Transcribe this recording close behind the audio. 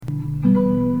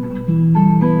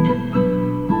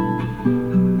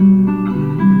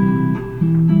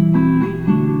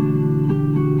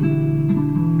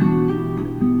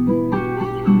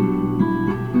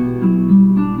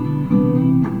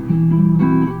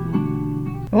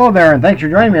Hello there, and thanks for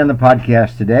joining me on the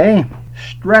podcast today.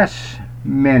 Stress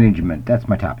management, that's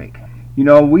my topic. You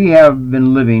know, we have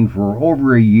been living for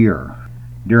over a year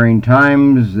during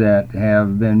times that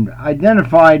have been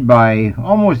identified by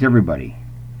almost everybody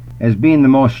as being the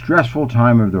most stressful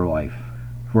time of their life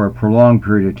for a prolonged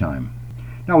period of time.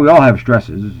 Now, we all have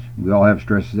stresses. We all have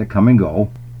stresses that come and go,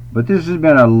 but this has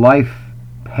been a life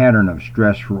pattern of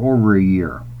stress for over a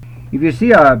year. If you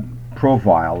see a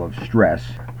profile of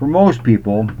stress, for most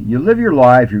people, you live your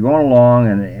life, you're going along,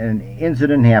 and an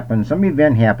incident happens, some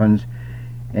event happens,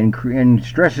 and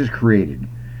stress is created.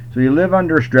 So you live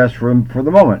under stress for the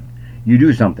moment. You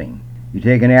do something, you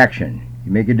take an action,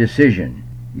 you make a decision,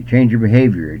 you change your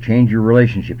behavior, you change your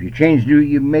relationship,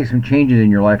 you make some changes in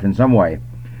your life in some way,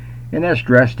 and that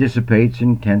stress dissipates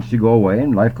and tends to go away,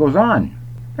 and life goes on.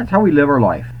 That's how we live our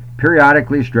life.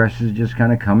 Periodically, stresses just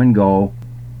kind of come and go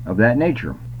of that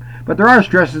nature. But there are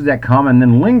stresses that come and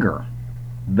then linger.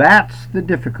 That's the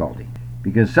difficulty,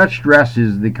 because such stress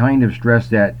is the kind of stress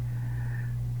that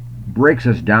breaks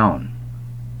us down,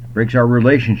 breaks our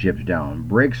relationships down,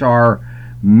 breaks our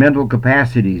mental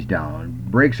capacities down,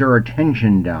 breaks our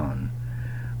attention down,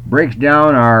 breaks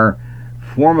down our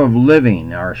form of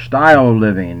living, our style of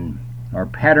living, our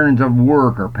patterns of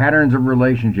work, our patterns of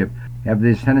relationship have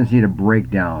this tendency to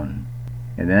break down.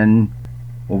 And then,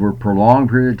 over a prolonged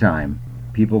period of time,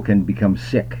 people can become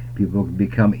sick, people can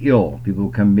become ill, people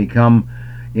can become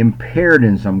impaired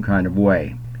in some kind of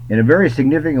way, in a very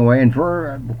significant way, and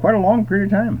for quite a long period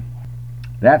of time.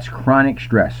 That's chronic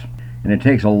stress. And it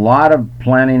takes a lot of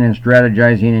planning and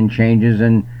strategizing and changes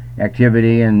and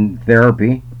activity and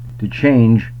therapy to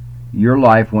change your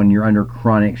life when you're under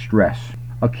chronic stress.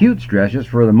 Acute stress, just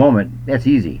for the moment, that's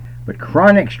easy. But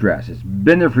chronic stress, it's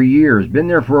been there for years, been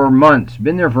there for months,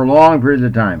 been there for long periods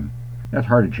of time. That's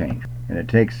hard to change. And it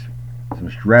takes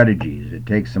some strategies, it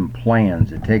takes some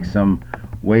plans, it takes some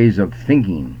ways of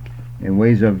thinking and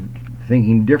ways of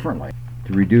thinking differently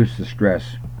to reduce the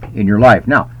stress in your life.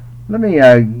 Now, let me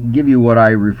give you what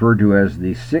I refer to as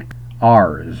the 6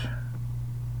 R's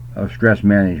of stress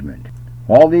management.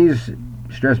 All these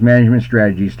stress management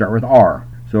strategies start with R,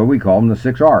 so we call them the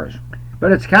 6 R's.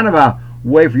 But it's kind of a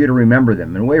way for you to remember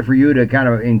them and a way for you to kind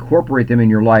of incorporate them in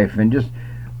your life and just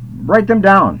write them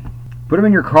down. Put them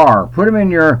in your car, put them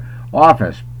in your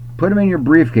office, put them in your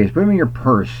briefcase, put them in your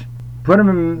purse, put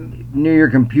them near your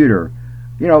computer,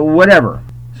 whatever,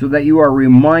 so that you are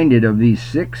reminded of these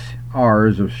 6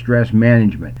 R's of stress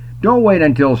management. Don't wait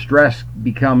until stress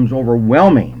becomes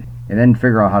overwhelming and then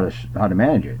figure out how to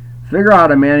manage it. Figure out how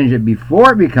to manage it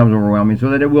before it becomes overwhelming so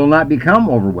that it will not become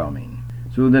overwhelming,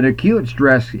 so that acute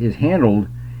stress is handled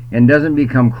and doesn't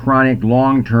become chronic,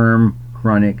 long-term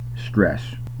chronic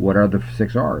stress. What are the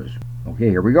 6 R's? Okay,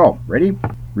 here we go. Ready?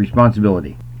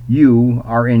 Responsibility. You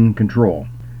are in control.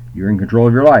 You're in control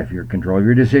of your life. You're in control of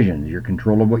your decisions. You're in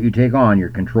control of what you take on. You're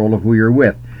in control of who you're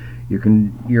with.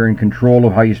 You're in control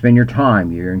of how you spend your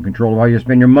time. You're in control of how you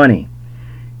spend your money.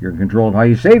 You're in control of how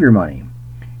you save your money.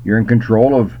 You're in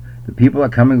control of the people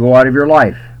that come and go out of your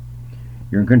life.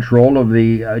 You're in control of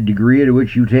the degree to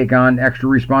which you take on extra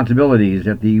responsibilities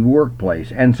at the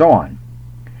workplace, and so on.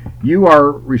 You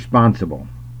are responsible.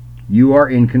 You are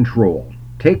in control.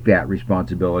 Take that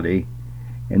responsibility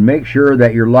and make sure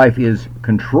that your life is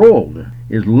controlled,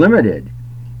 is limited,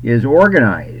 is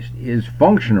organized, is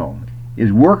functional,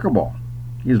 is workable,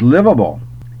 is livable.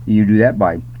 You do that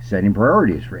by setting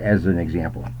priorities, as an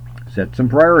example. Set some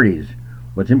priorities.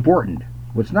 What's important?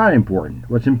 What's not important?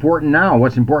 What's important now?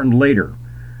 What's important later?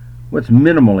 What's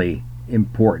minimally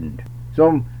important?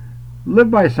 So live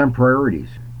by some priorities.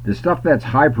 The stuff that's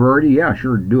high priority, yeah,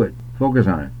 sure, do it. Focus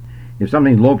on it. If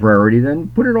something's low priority, then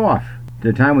put it off to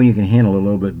a time when you can handle it a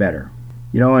little bit better.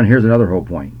 And here's another whole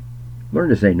point. Learn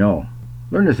to say no.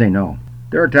 Learn to say no.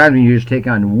 There are times when you just take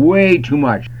on way too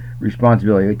much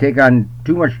responsibility. You take on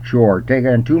too much chore, take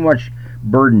on too much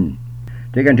burden,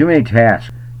 take on too many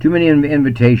tasks, too many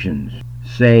invitations.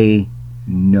 Say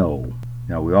no.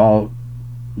 Now, we all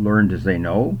learn to say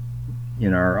no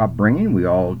in our upbringing. We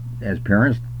all, as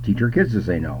parents, teach our kids to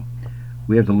say no.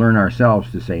 We have to learn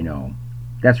ourselves to say no.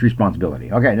 That's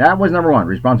responsibility. Okay, that was number 1,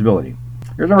 responsibility.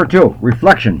 Here's number 2,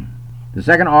 reflection. The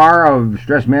second R of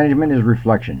stress management is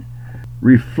reflection.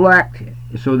 Reflect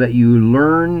so that you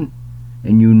learn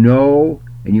and you know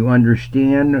and you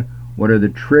understand what are the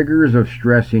triggers of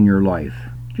stress in your life.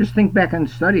 Just think back and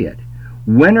study it.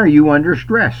 When are you under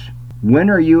stress? When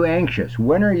are you anxious?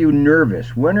 When are you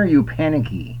nervous? When are you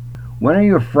panicky? When are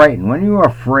you frightened? When are you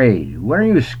afraid? When are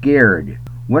you scared?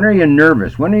 When are you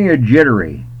nervous? When are you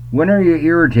jittery? When are you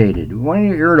irritated? When are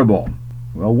you irritable?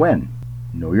 Well, when?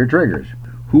 Know your triggers.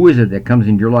 Who is it that comes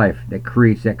into your life that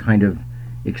creates that kind of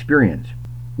experience?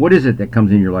 What is it that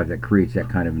comes into your life that creates that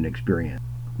kind of an experience?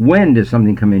 When does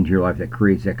something come into your life that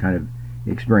creates that kind of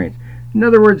experience? In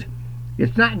other words,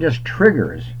 it's not just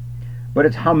triggers, but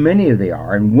it's how many they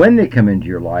are and when they come into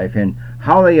your life and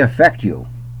how they affect you.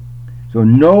 So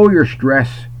know your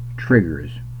stress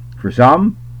triggers. For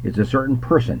some, it's a certain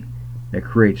person that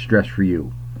creates stress for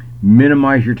you.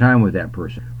 Minimize your time with that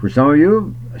person. For some of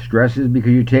you, stress is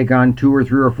because you take on 2 or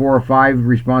 3 or 4 or 5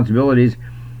 responsibilities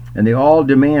and they all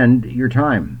demand your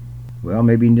time. Well,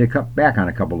 maybe you need to cut back on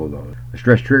a couple of those. A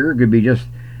stress trigger could be just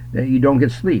that you don't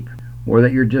get sleep, or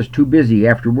that you're just too busy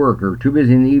after work, or too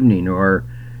busy in the evening, or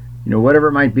whatever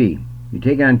it might be. You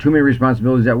take on too many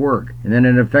responsibilities at work, and then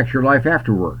it affects your life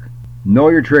after work. Know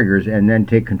your triggers and then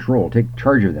take control. Take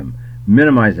charge of them.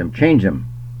 Minimize them. Change them.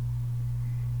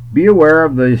 Be aware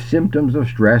of the symptoms of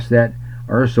stress that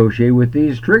are associated with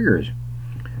these triggers.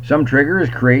 Some triggers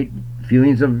create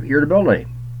feelings of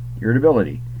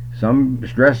irritability. Some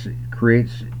stress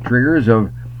creates triggers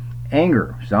of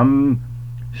anger. Some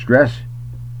stress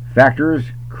factors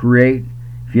create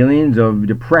feelings of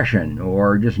depression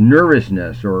or just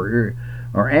nervousness or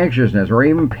anxiousness or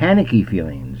even panicky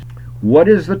feelings. What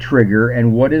is the trigger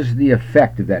and what is the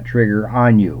effect of that trigger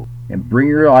on you? And bring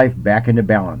your life back into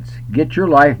balance. Get your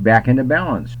life back into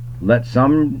balance. Let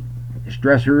some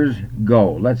stressors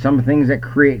go. Let some things that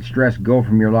create stress go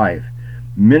from your life.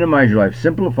 Minimize your life.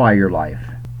 Simplify your life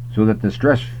so that the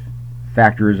stress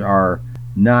factors are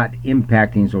not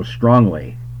impacting so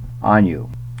strongly on you.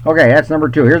 Okay, that's number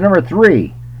 2. Here's number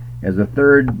 3 as the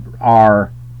third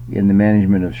R in the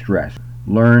management of stress.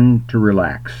 Learn to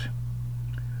relax.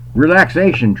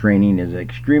 Relaxation training is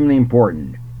extremely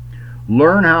important.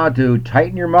 Learn how to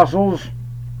tighten your muscles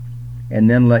and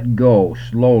then let go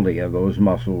slowly of those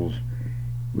muscles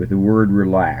with the word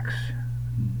relax.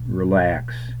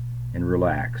 Relax and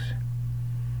relax.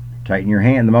 Tighten your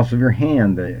hand, the muscles of your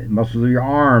hand, the muscles of your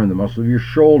arm, the muscles of your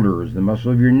shoulders, the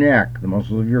muscles of your neck, the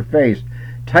muscles of your face.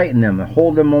 Tighten them and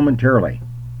hold them momentarily.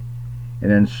 And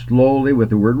then slowly with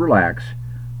the word relax,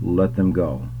 let them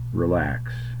go.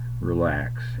 Relax,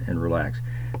 relax, and relax.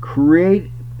 Create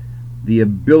the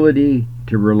ability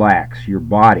to relax your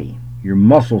body, your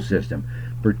muscle system,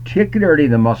 particularly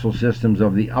the muscle systems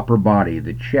of the upper body,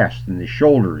 the chest and the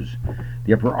shoulders,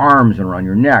 the upper arms and around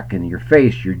your neck and your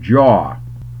face, your jaw,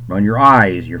 around your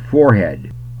eyes, your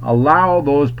forehead. Allow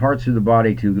those parts of the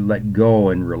body to let go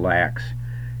and relax.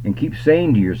 And keep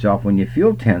saying to yourself when you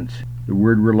feel tense, the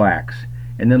word relax.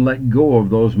 And then let go of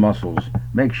those muscles.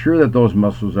 Make sure that those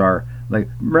muscles are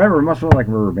remember, muscles are like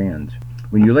rubber bands.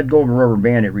 When you let go of a rubber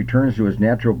band, it returns to its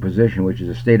natural position, which is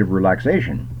a state of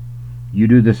relaxation. You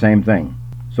do the same thing.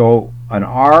 So an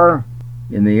R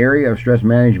in the area of stress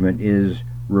management is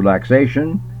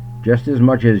relaxation, just as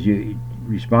much as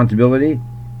responsibility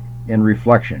and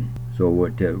reflection. So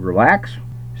relax,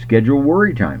 schedule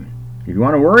worry time. If you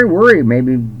want to worry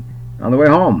maybe on the way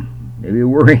home. Maybe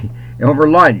worry over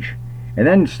lunch. And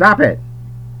then stop it.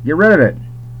 Get rid of it.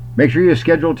 Make sure you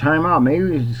schedule time out.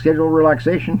 Maybe schedule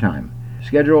relaxation time.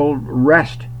 Schedule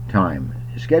rest time.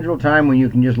 Schedule time when you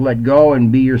can just let go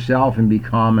and be yourself and be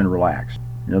calm and relaxed.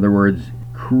 In other words,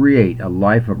 create a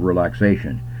life of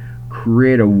relaxation.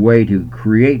 Create a way to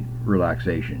create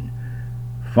relaxation.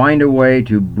 Find a way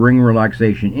to bring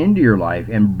relaxation into your life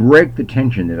and break the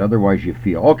tension that otherwise you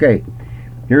feel. Okay,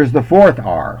 here's the 4th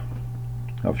R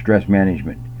of stress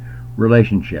management.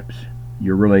 Relationships.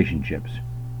 Your relationships.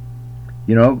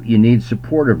 You need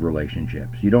supportive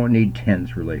relationships. You don't need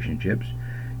tense relationships.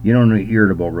 You don't need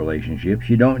irritable relationships.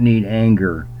 You don't need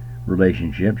anger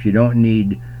relationships. You don't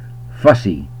need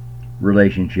fussy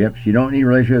relationships. You don't need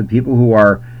relationships with people who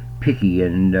are picky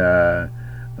and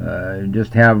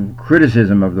just have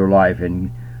criticism of their life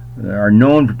and are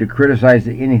known to criticize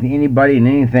anybody and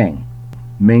anything.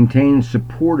 Maintain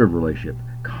supportive relationship,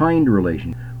 kind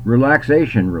relationship,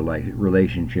 relaxation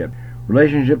relationship,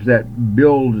 relationships that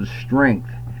build strength,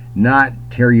 not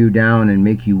tear you down and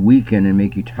make you weaken and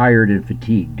make you tired and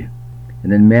fatigued.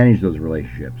 And then manage those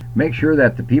relationships. Make sure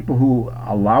that the people who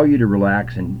allow you to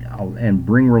relax and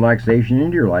bring relaxation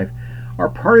into your life are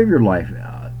part of your life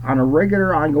on a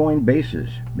regular, ongoing basis.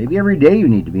 Maybe every day you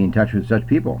need to be in touch with such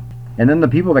people. And then the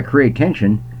people that create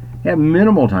tension, have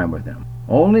minimal time with them.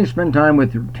 Only spend time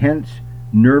with tense,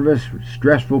 nervous,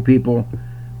 stressful people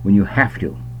when you have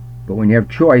to. But when you have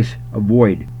choice,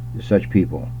 avoid such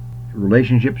people.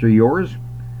 Relationships are yours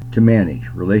to manage.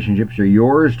 Relationships are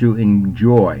yours to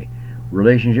enjoy.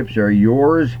 Relationships are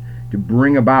yours to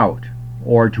bring about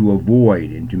or to avoid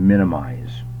and to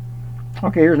minimize.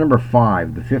 Okay, here's number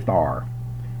 5, the 5th R.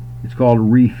 It's called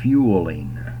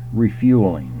refueling.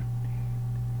 refueling.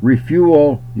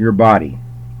 Refuel your body.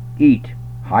 Eat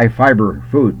high fiber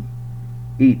food.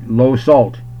 Eat low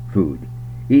salt food.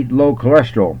 Eat low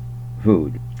cholesterol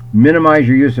food. Minimize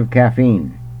your use of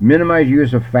caffeine. Minimize your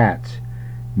use of fats.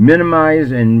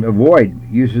 Minimize and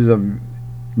avoid uses of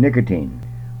nicotine.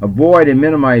 Avoid and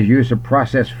minimize use of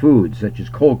processed foods such as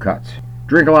cold cuts.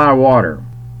 Drink a lot of water.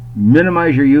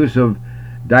 Minimize your use of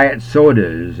diet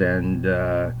sodas and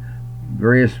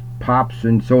various pops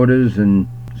and sodas and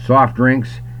soft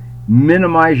drinks.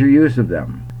 Minimize your use of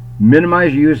them.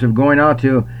 Minimize your use of going out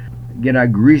to get a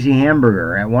greasy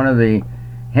hamburger at one of the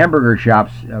hamburger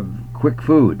shops of quick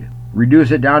food.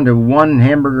 Reduce it down to one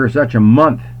hamburger such a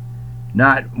month,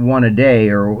 not one a day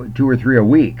or 2 or 3 a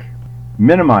week.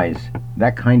 Minimize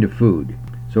that kind of food.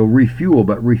 So refuel,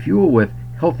 but refuel with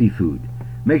healthy food.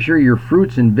 Make sure your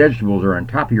fruits and vegetables are on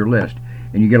top of your list,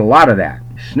 and you get a lot of that.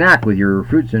 Snack with your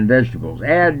fruits and vegetables.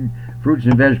 Add fruits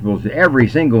and vegetables to every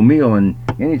single meal and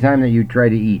any time that you try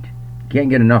to eat. Can't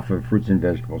get enough of fruits and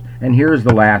vegetables. And here's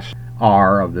the last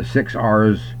R of the 6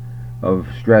 R's of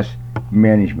stress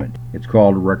management. It's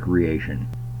called recreation.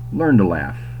 Learn to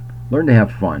laugh. Learn to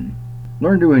have fun.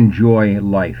 Learn to enjoy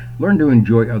life. Learn to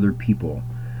enjoy other people.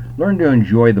 Learn to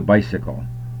enjoy the bicycle.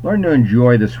 Learn to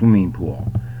enjoy the swimming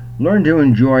pool. Learn to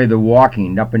enjoy the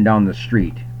walking up and down the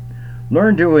street.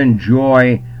 Learn to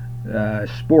enjoy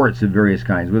sports of various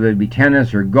kinds, whether it be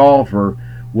tennis or golf or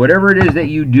whatever it is that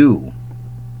you do.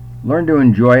 Learn to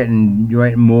enjoy it and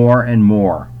enjoy it more and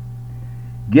more.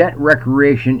 Get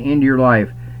recreation into your life.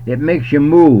 It makes you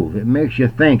move. It makes you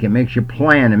think. It makes you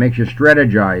plan. It makes you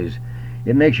strategize.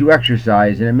 It makes you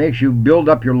exercise, and it makes you build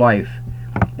up your life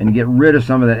and get rid of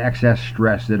some of that excess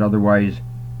stress that otherwise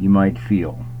you might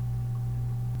feel.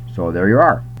 So there you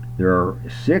are. There are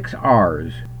 6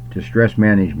 R's to stress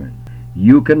management.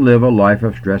 You can live a life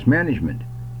of stress management.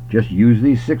 Just use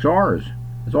these 6 R's.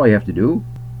 That's all you have to do.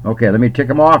 Okay, let me tick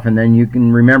them off and then you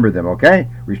can remember them, okay?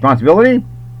 Responsibility,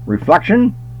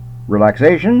 reflection,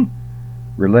 relaxation,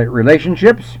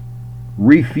 relationships,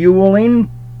 refueling,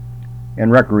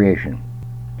 and recreation.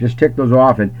 Just tick those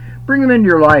off and bring them into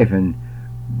your life and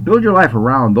build your life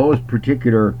around those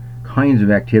particular kinds of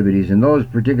activities and those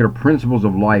particular principles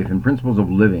of life and principles of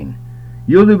living.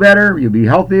 You'll do better, you'll be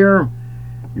healthier,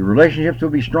 your relationships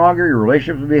will be stronger, your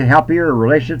relationships will be happier, your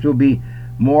relationships will be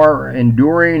more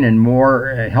enduring and more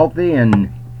healthy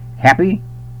and happy.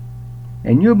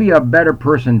 And you'll be a better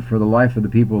person for the life of the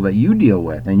people that you deal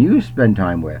with and you spend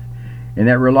time with and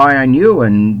that rely on you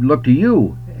and look to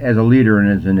you as a leader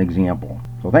and as an example.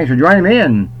 So thanks for joining me,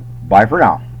 and bye for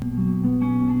now.